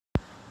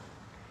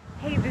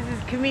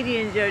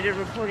comedian JoJo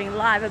reporting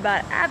live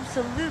about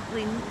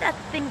absolutely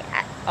nothing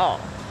at all.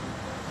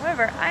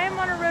 However, I am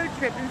on a road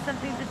trip and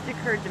something just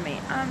occurred to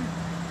me.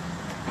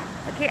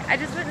 Okay, I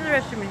just went to the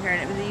restroom in here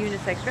and it was a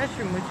unisex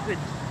restroom, which it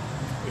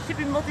should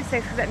be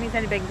multi-sex because that means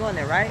anybody can go in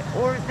there, right?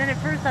 Or then at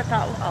first I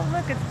thought, well, oh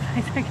look, it's a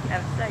place I can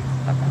have sex.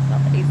 Fuck myself,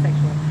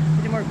 asexual.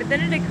 Didn't work. But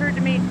then it occurred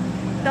to me,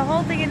 the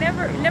whole thing, it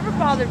never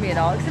bothered me at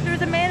all, except there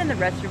was a man in the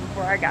restroom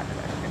before I got to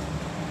the restroom.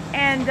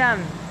 And,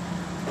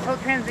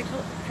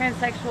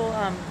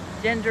 transsexual,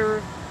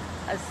 gender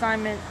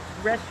assignment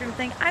restroom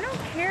thing. I don't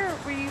care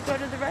where you go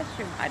to the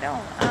restroom. I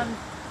don't.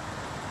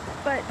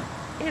 But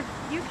if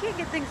you can't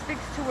get things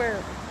fixed to where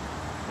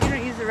you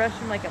don't use the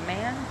restroom like a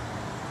man,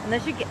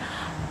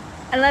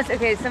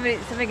 okay, somebody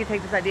can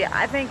take this idea.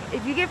 I think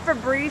if you get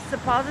Febreze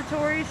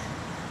suppositories,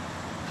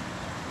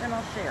 then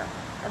I'll share.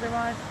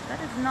 Otherwise, that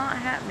is not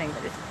happening.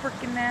 That is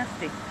freaking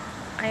nasty.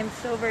 I am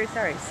so very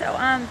sorry. So,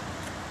 I'm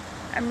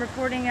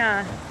reporting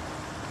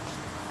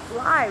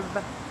live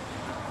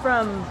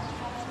from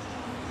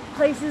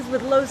places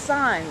with low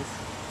signs.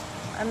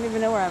 I don't even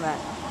know where I'm at.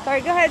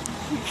 Sorry, go ahead.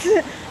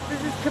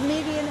 This is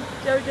comedian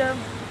JoJo.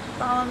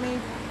 Follow me.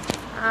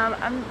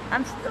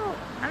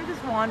 I'm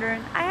just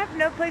wandering. I have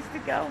no place to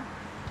go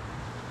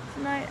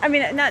tonight. I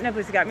mean, not no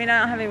place to go. I mean, I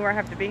don't have anywhere I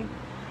have to be,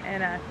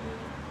 and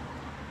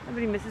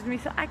nobody misses me,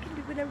 so I can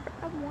do whatever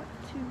I want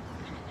to.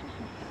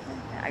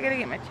 I gotta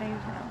get my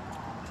change now.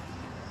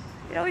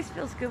 It always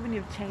feels good when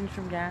you have change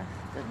from gas,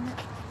 doesn't it?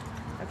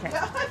 Okay.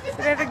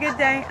 But have a good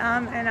day.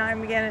 And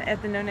I'm again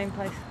at the no name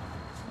place.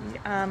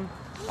 I'll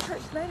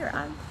touch later.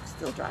 I'm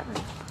still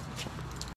driving.